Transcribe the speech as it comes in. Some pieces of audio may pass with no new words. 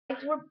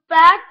we're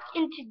back,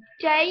 and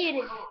today it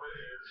is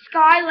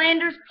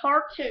Skylanders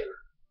Part 2. Cause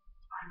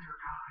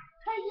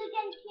you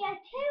can see a 2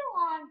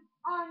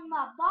 on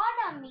my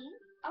bottom.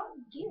 Oh,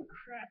 dear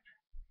crap.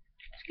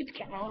 Let's get the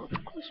camera a little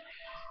bit closer.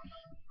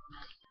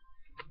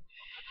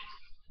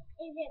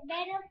 Is it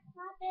better?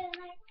 Not better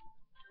like?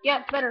 Yeah,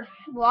 it's better.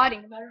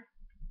 Lighting better.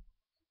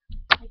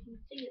 I can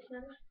see it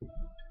better.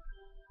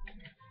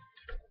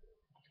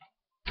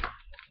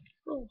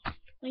 Oh,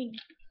 clean.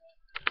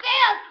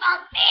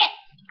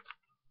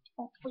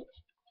 Oh, please.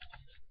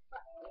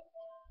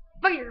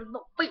 Fire the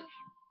fish.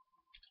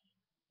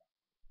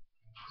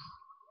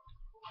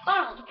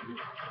 Oh,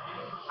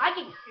 I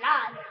can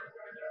fly.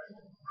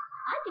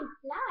 I can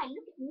fly.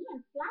 Look at me,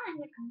 I'm flying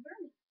like a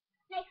bird.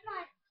 Next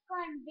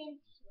one,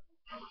 Vince.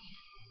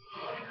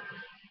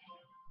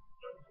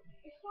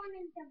 This one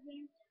is the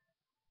Vince.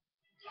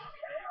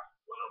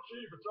 Well,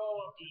 Chief, it's all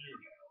up to you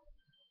now.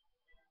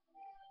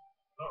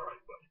 All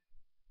right, buddy.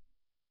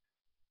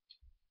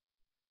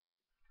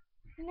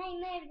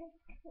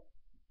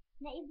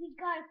 Maybe we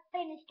gotta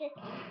finish this.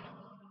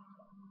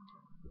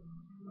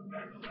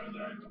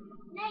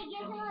 Nate,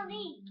 get some of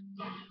these.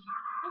 Get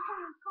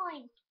some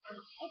coins.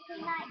 If we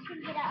not can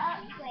get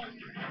an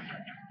upgrade.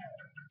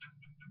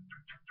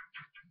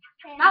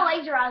 My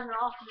laser eyes are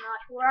off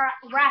tonight.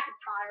 Rapid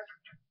fire.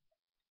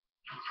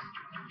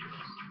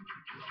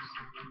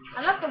 I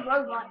left the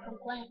robot from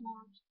Planet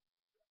Mars.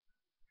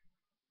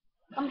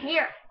 I'm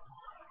here.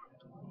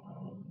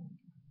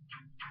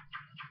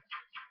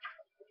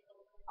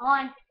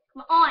 On.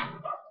 Come on.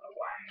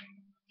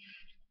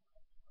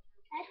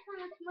 That's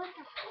kind of smart.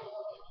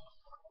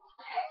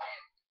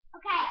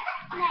 Okay,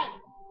 Nate.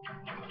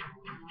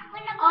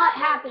 What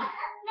happened?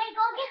 Nate,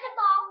 go get the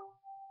ball.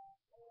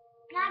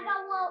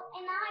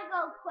 And I go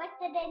twist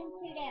it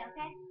into there,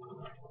 okay?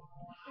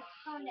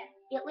 It's on there.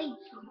 It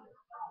leads somewhere.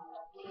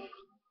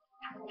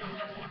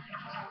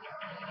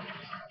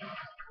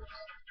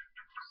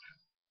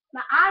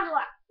 My eyes are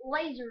like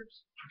lasers.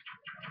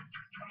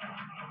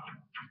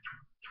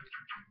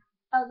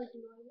 Oh, this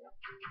is really good.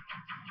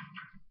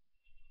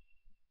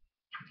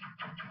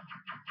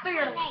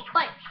 Figure it out.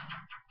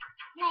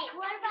 Nate,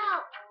 what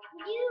about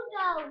you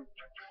go?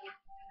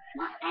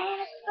 My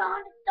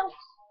anaconda don't.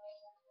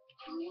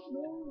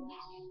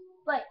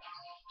 Wait.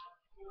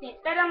 Yeah,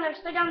 stay down there.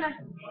 Stay down there.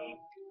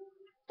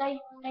 Stay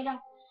down.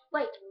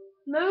 Wait.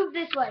 Move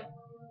this way.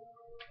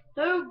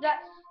 Move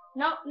that.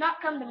 No,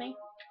 not come to me.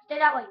 Stay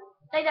that way.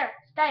 Stay there.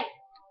 Stay.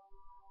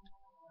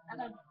 I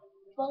gotta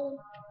fold.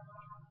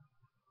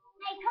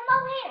 Hey, come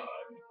over here.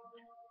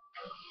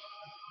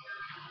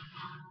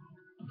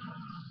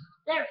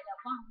 There we go.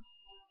 Fine.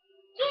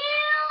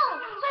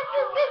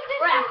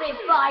 Rapid Rapid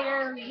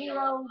fire 0.3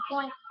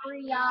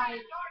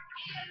 eyes.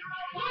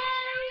 You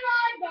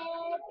are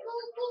dead.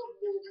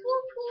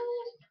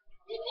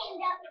 We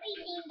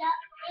teamed up.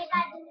 If I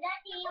do that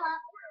team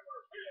up.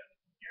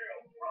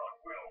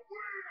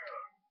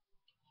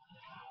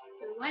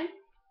 Did we win?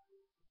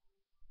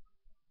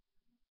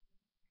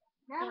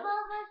 Now,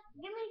 Bogus,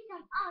 give me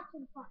some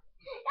awesome fun.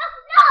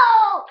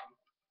 No!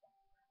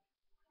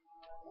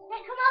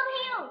 Hey, come over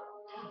here.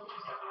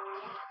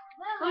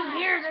 Come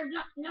here. There's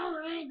no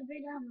way to be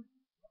down.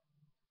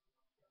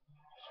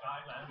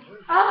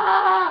 Skylanders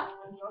Ah!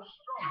 are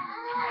strong.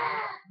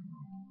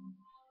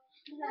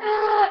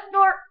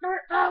 Door.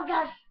 Oh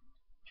god.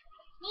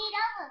 Need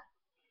over.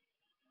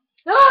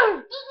 No!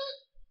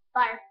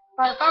 Fire.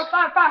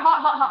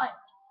 Hot.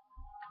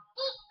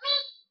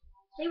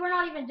 See, we're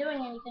not even doing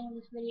anything in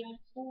this video.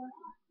 It's still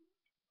working.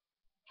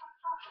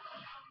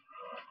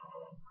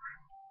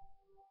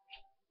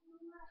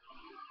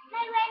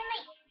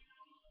 Wait.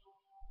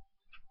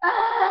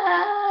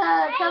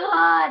 Come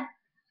on.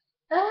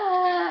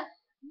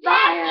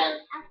 Fire.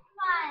 That's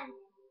fun.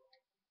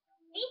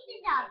 This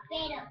is a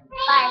bit of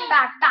Fire.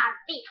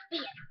 Fish.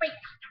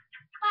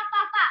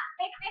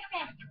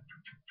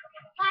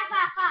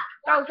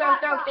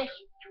 Throw fish.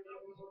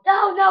 No.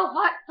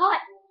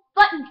 Hot.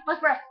 Button. Let's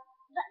press.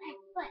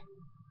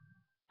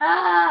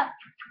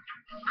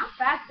 I'm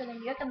faster than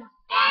you. Come on.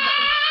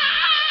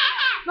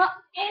 My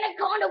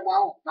anaconda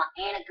won't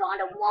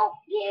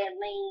give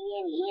me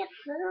any hint,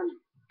 son.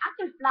 I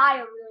can fly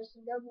over this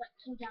and go like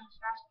 2 times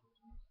faster.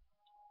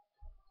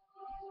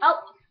 Oh,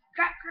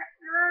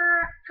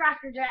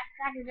 Cracker Jack,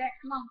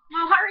 come on,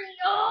 hurry!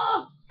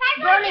 Oh,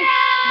 burning!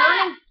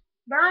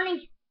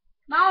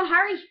 Come on,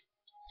 hurry!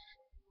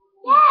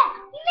 Yeah,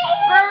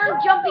 Burn,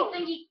 jumpy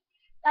thingy!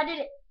 I did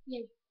it.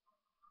 You.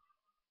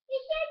 You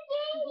should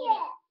do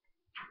it.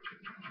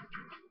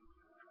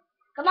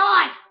 Come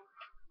on!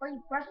 Where are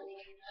you pressing?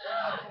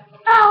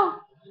 Ow!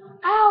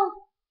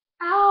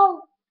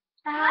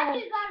 Why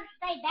you gotta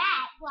stay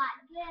back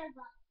like this?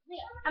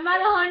 I'm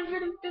at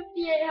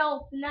 158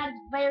 health, and that is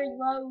very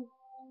low.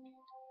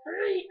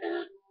 Hurry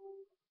up!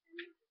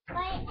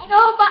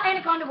 No, my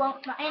anaconda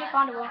won't. Oh,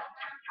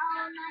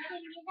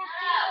 nothing is a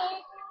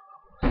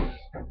fish.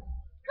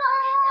 Go!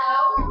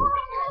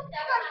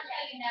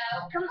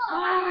 Come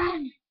on!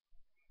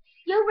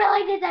 You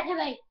really did that to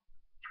me.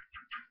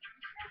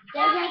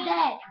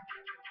 Dead.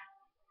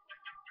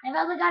 I've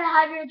only got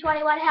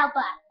 121 health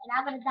left, and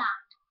I'm gonna die.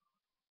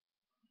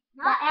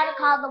 My animal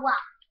called the wall.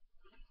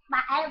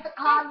 My animal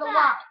called the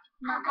wall.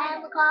 My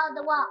animal called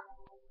the wall.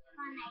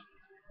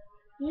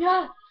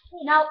 No,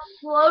 no,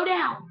 slow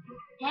down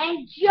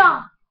and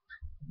jump.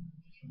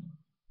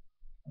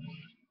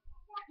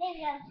 There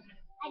you go.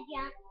 I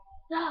jumped.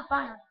 Oh,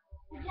 finally.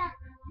 I jumped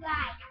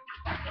right.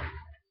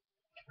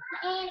 My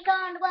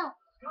anaconda won't.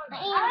 My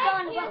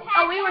anaconda won't.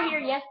 Oh, we were here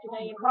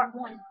yesterday in part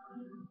 1.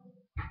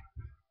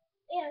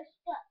 It was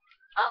stuck.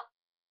 Oh.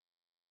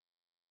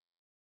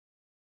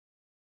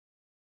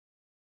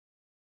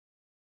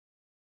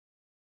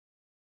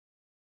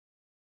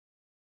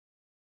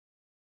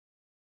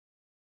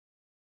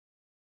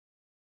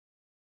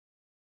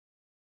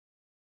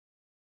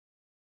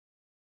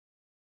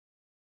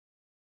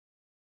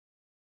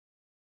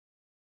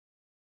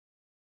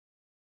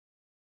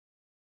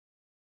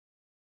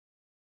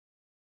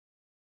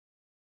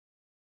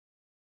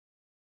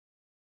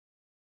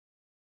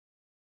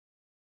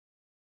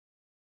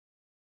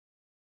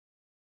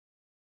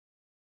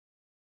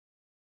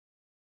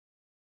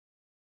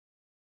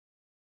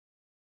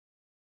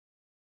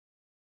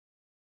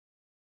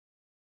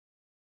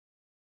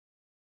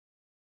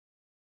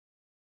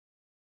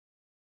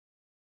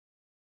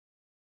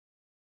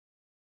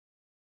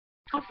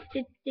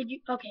 Did you?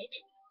 Okay.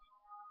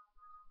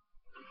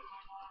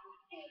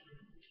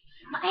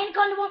 My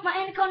anaconda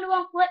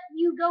won't let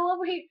you go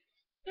over here.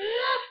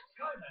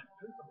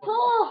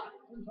 Pull.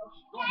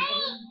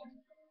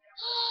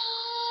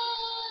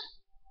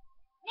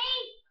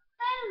 Need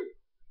food.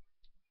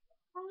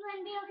 I'm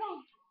gonna be okay.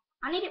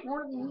 I need it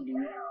more than you do.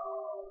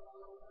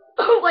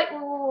 Wait.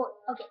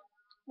 Okay.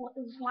 Well,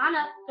 let's line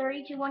up.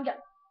 3, 2, 1, go.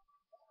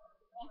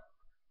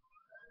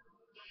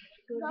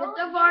 Good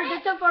so far.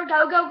 Good so far.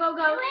 Go. Go.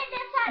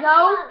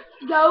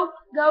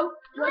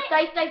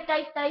 Stay. Go.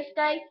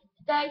 Stay.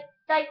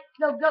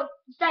 Go.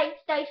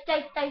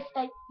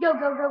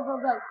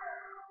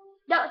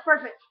 That was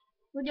perfect.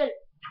 We did it.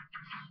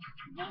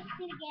 This is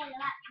gonna get a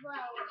lot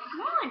slower.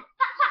 Come on.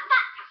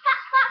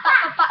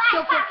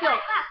 Kill.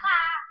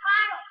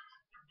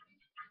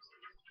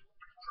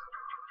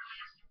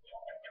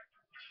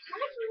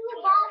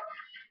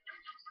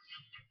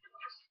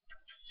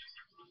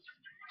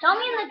 Tell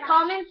me in the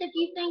comments if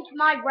you think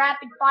my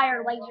rapid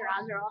fire laser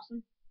eyes are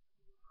awesome.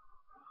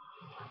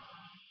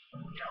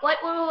 Wait,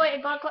 I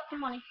gotta collect some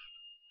money.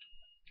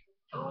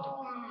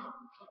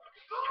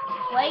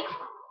 Wait.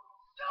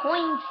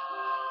 Coins.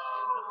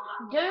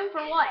 Doom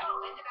for what?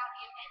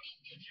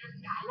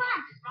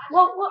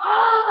 Whoa,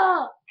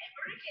 ah!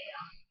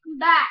 I'm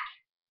back.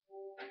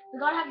 We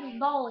gotta have this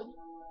volley.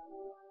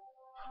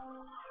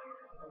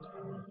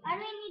 I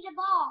really need a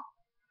ball.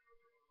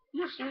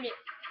 You shoot it.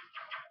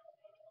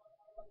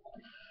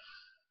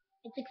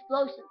 It's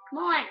explosive. Come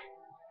on.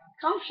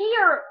 Come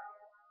here.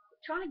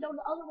 I'm trying to go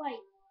the other way.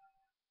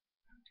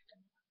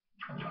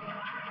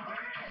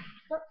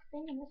 Stop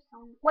singing this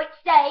song. Wait,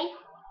 stay.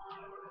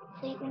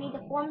 See, we need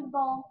to form the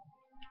ball.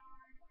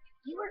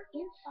 You were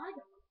inside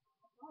of it.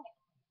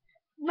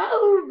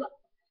 Move!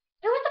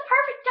 It was the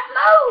perfect time.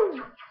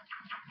 Move!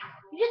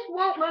 You just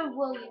won't move,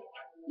 will you?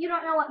 You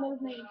don't know what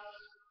move means.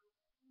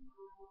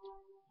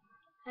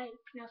 Hey,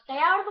 now stay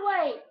out of the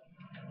way.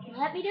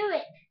 Let me do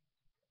it.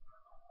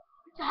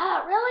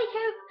 Really,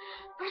 Coop?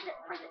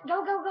 Press it.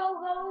 Go.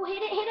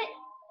 Hit it.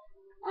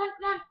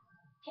 Come on.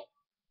 Okay.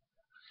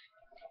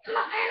 Come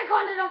on,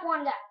 anaconda don't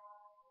want that.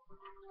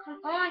 Come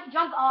on,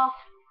 jump off.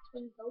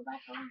 Then go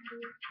back on and do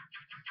it.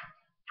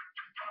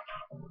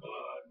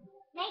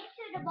 Make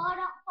sure the ball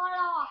don't fall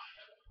off.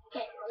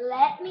 Okay,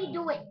 let me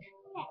do it.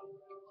 Okay.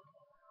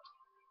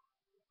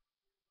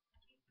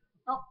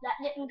 Oh, that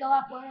didn't go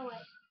up right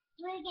away.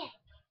 Do it again.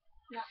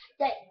 No,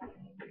 stay.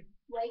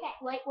 Wait.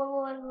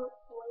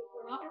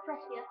 We're not gonna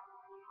press yet.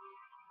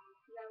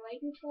 We gotta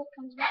wait until it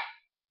comes back.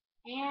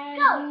 And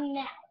go.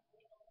 Now.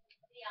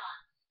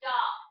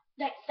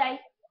 Stop. Stay.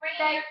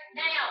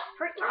 Now.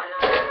 Run.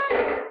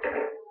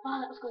 Oh,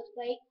 that was close.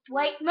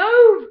 Wait,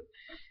 move!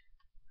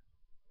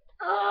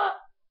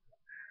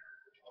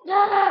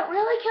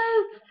 Really,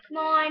 Coop? Come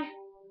on.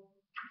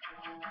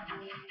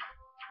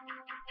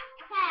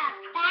 Okay,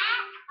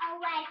 back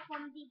away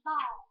from the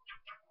ball.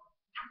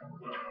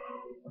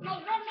 Let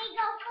me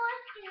go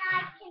first and I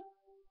can...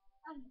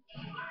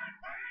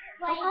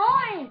 wait. Come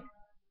on!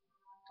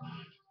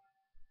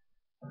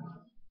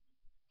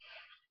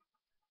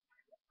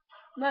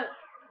 Move.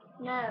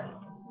 No,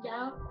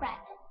 don't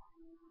press it.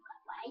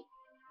 Wait.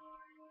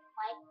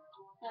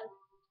 No.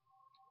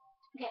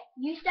 Okay,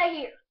 you stay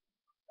here.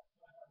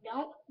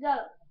 Don't go.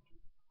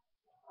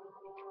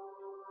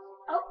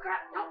 Oh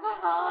crap! No!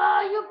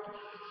 Oh, you.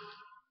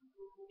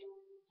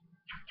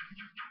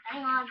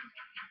 Hang on.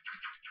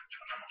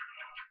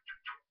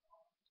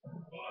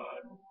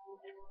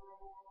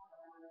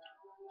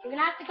 You're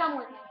gonna have to come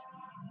with me.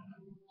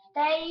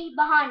 Stay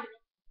behind me.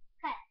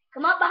 Okay,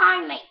 come up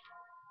behind me.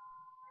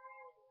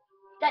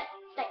 Stay.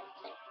 Okay,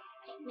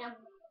 now,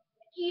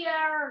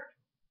 here.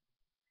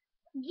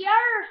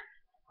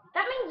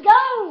 That means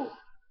go.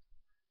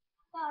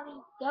 Sorry.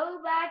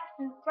 Go back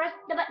and press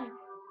the button.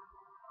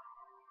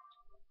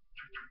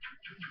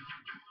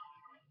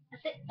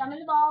 That's it. Summon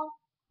the ball.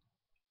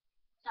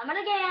 Summon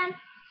again.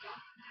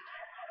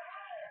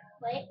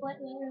 Wait.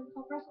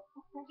 I'll press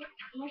it.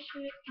 I'm gonna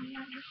shoot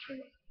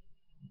it.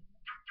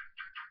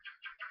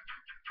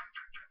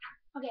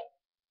 Okay.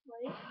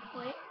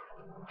 Wait.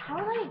 How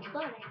are they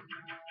exploding?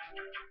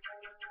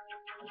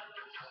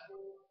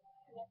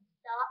 Okay,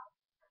 stop.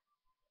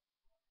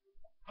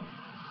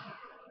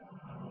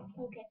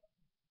 Okay.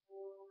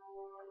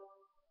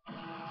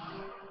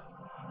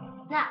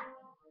 Now.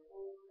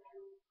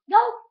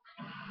 Go!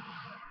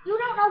 You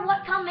don't know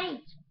what come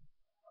means.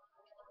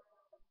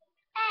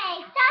 Hey,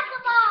 stop the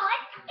ball.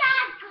 It's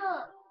not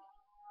good.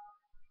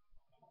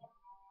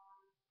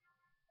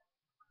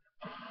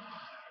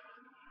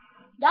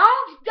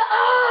 Don't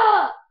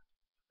go!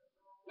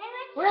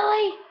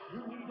 Really?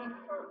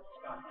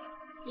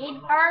 You need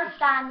an Earth Skylander. Need Earth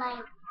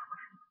Skylanders.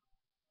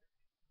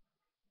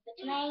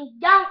 Which means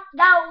don't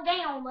go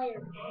down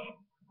there.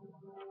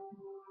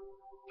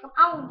 Come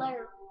on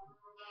there.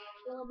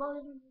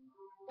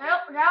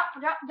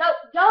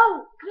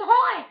 Go! Come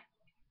on!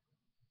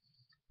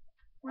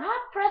 When I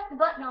pressed the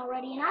button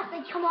already and I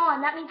said come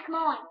on, that means come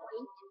on.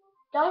 Wait.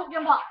 Don't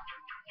jump off.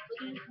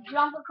 Please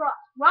jump across.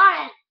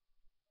 Run!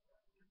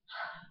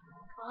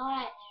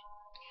 Gosh.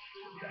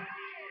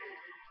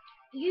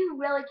 You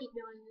really keep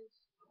doing this.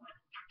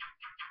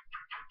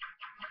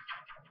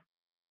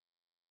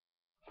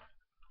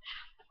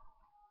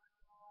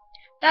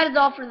 That is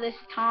all for this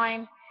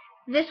time.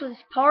 This was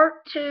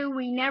part 2.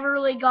 We never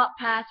really got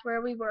past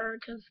where we were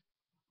because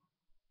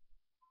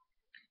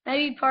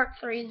maybe part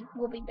 3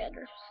 will be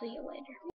better. See you later.